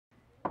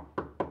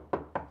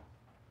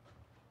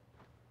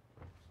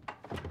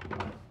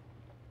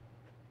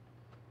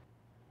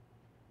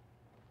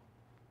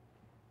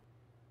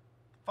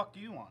do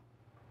you want?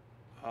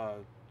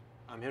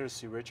 I'm here to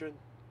see Richard.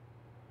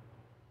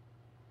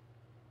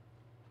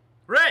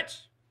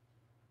 Rich!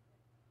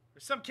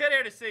 There's some kid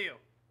here to see you.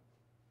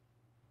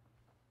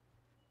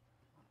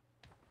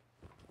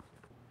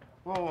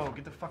 Whoa,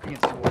 get the fuck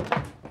against the wall.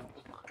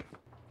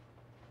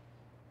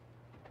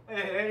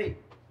 Hey, Eddie.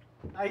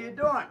 How you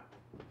doing?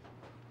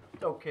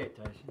 It's okay,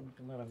 Tyson. You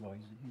can let him go.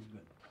 He's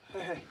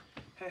good.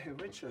 Hey,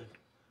 Richard.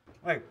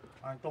 Hey,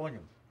 I told you.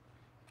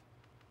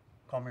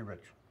 Call me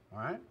Rich, all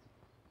right?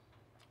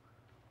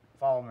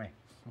 Follow me.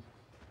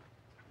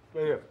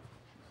 Stay here.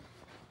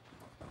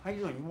 How you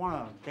doing? You want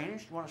a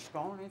Danish? You want a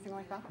scone? Anything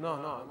like that? No,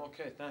 I'm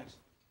okay, thanks.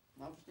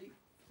 No, Steve?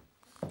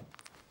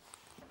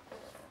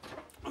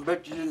 I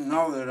bet you didn't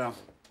know that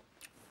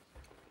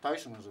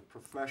Tyson was a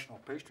professional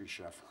pastry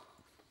chef.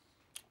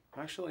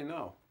 Actually,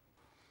 no.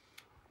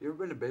 You ever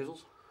been to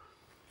Basil's?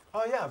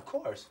 Oh, yeah, of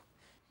course.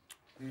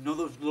 You know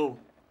those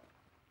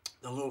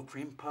the little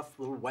cream puff,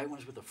 little white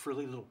ones with the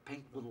frilly little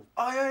pink little...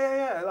 Oh,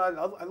 yeah.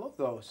 I love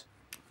those.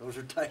 Those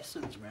are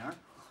Tyson's, man.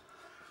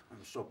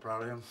 I'm so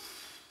proud of him.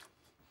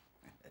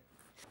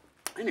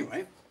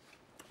 Anyway,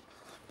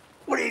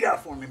 what do you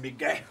got for me, big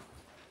guy?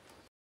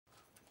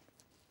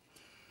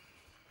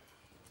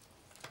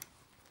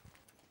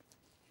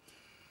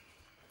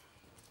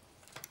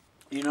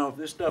 You know, if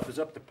this stuff is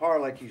up to par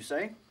like you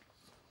say,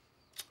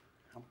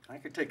 I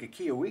could take a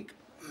key a week.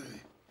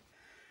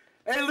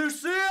 Hey,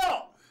 Lucille!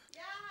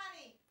 Yeah,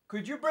 honey.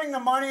 Could you bring the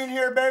money in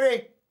here,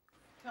 baby?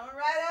 Coming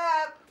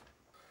right up.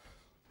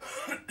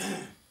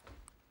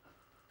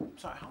 I'm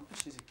sorry, how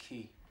much is a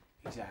key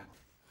exactly?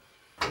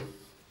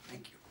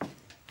 Thank you.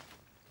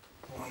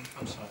 Oh,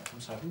 I'm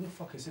sorry. Who the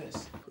fuck is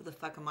this? Who the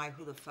fuck am I?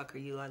 Who the fuck are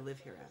you? I live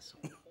here,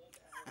 asshole.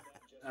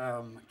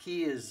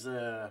 Key is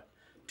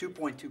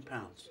 2.2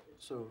 pounds,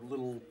 so a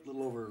little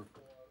over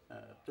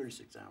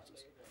 36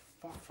 ounces.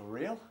 Fuck, for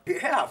real?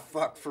 Yeah,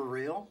 fuck for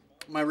real.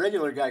 My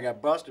regular guy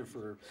got busted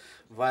for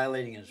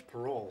violating his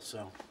parole,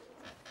 so.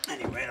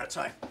 Anyway, that's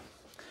how I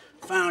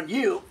found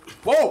you.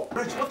 Whoa!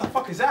 Rich, what the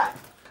fuck is that?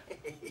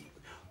 Hey,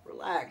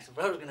 relax. If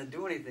I was gonna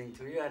do anything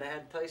to you, I'd have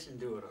had Tyson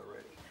do it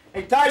already.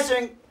 Hey,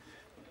 Tyson,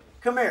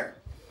 come here.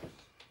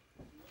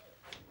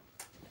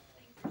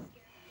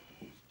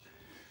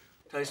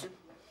 Tyson,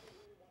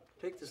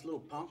 take this little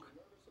punk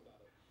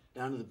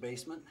down to the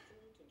basement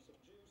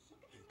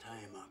and tie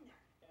him up.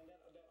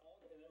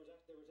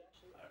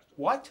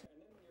 What?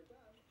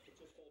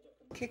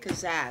 Kick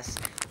his ass.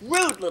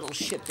 Rude little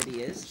shit that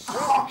he is.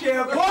 Okay,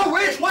 whoa,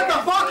 Rich, what the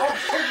fuck?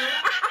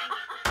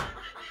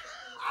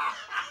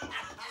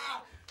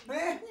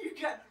 Man, you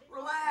got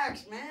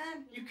relax,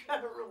 man. You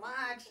gotta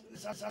relax.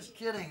 I was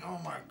kidding. Oh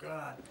my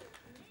God.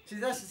 See,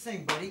 that's the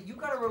thing, buddy. You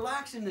gotta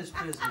relax in this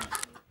business.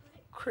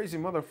 Crazy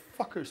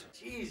motherfuckers.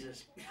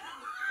 Jesus.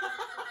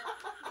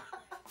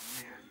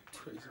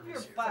 Crazy You're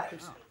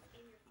fired.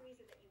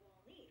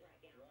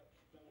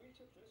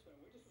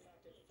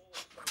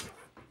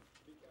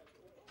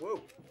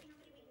 Whoa.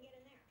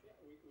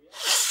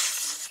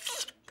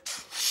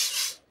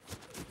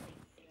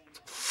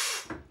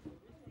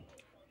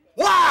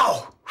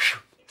 Wow!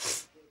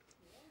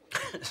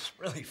 It's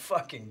really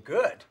fucking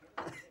good.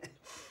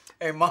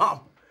 Hey,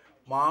 Mom,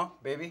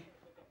 baby,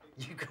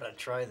 you gotta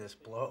try this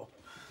blow.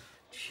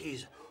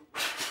 Jeez.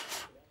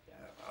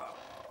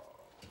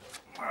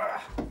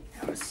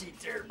 Have a seat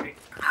there, big.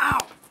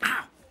 Ow!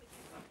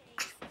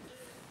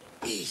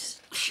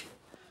 Ease.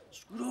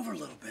 Scoot over a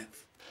little bit.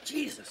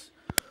 Jesus.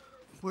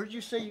 Where did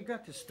you say you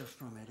got this stuff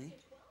from, Eddie?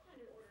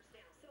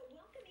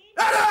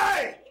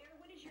 Eddie!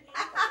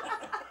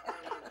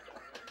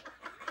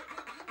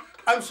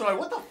 I'm sorry,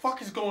 what the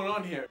fuck is going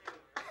on here?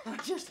 I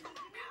just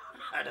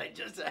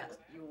asked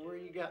you where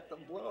you got the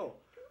blow.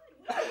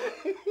 I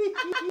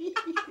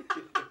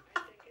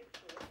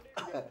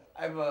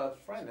have a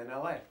friend in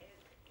LA.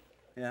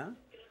 Yeah?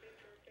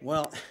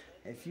 Well,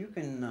 if you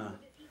can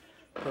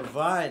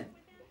provide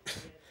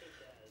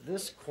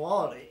this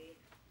quality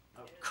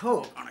of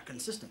coke on a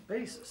consistent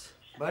basis,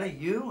 buddy,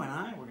 you and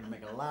I, we're gonna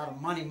make a lot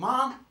of money.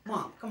 Mom,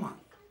 come on.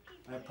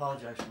 I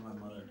apologize for my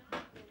mother.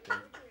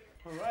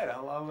 All right,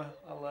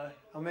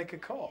 I'll make a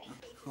call.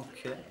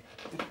 Okay.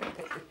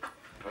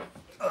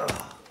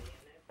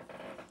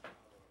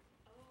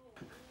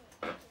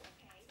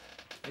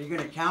 Are you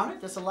gonna count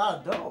it? That's a lot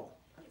of dough.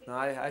 No,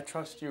 I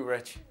trust you,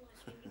 Rich.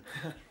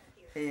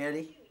 Hey,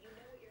 Eddie.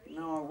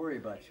 No, I worry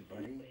about you,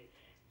 buddy.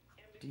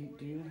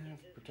 Do you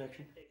have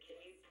protection?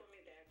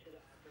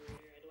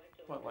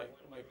 What, like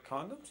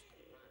condoms?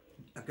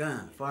 A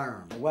gun, a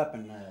firearm, a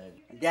weapon,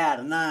 a gat,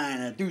 a nine,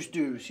 a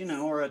deuce, you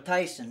know, or a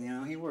Tyson. You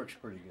know, he works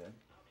pretty good.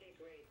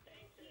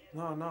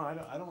 No, I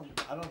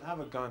don't have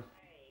a gun.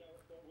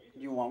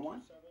 You want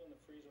one?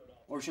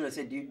 Or should I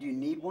say, do you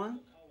need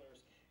one?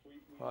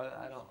 Well,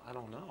 I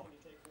don't know.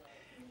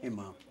 Hey,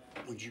 Mom,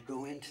 would you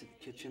go into the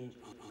kitchen,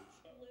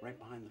 right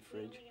behind the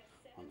fridge,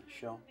 on the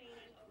shelf,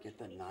 get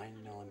the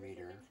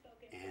 9mm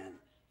and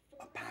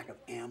a pack of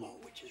ammo,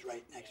 which is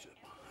right next to it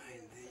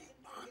behind the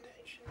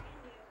bondage.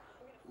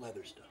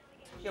 leather stuff.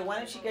 Yeah, why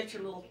don't you get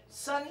your little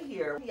son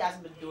here? He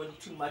hasn't been doing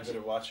too much. You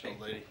better watch me,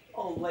 lady.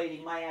 Oh,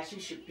 lady, my ass, you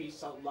should be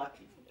so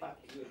lucky. Fuck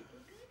you.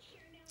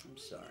 I'm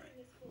sorry,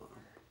 Mom.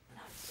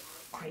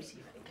 Crazy.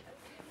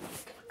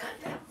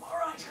 Goddamn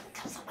moron. She's gonna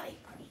kill somebody.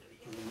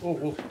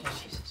 Oh,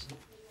 Jesus.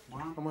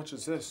 Mom? how much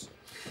is this?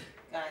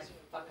 Guys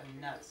are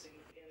fucking nuts.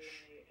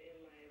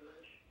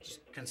 Just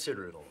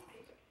consider it all,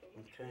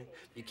 okay?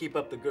 You keep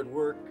up the good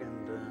work,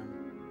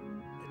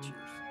 and it's yours.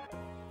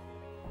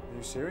 Are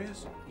you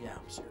serious? Yeah,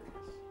 I'm serious.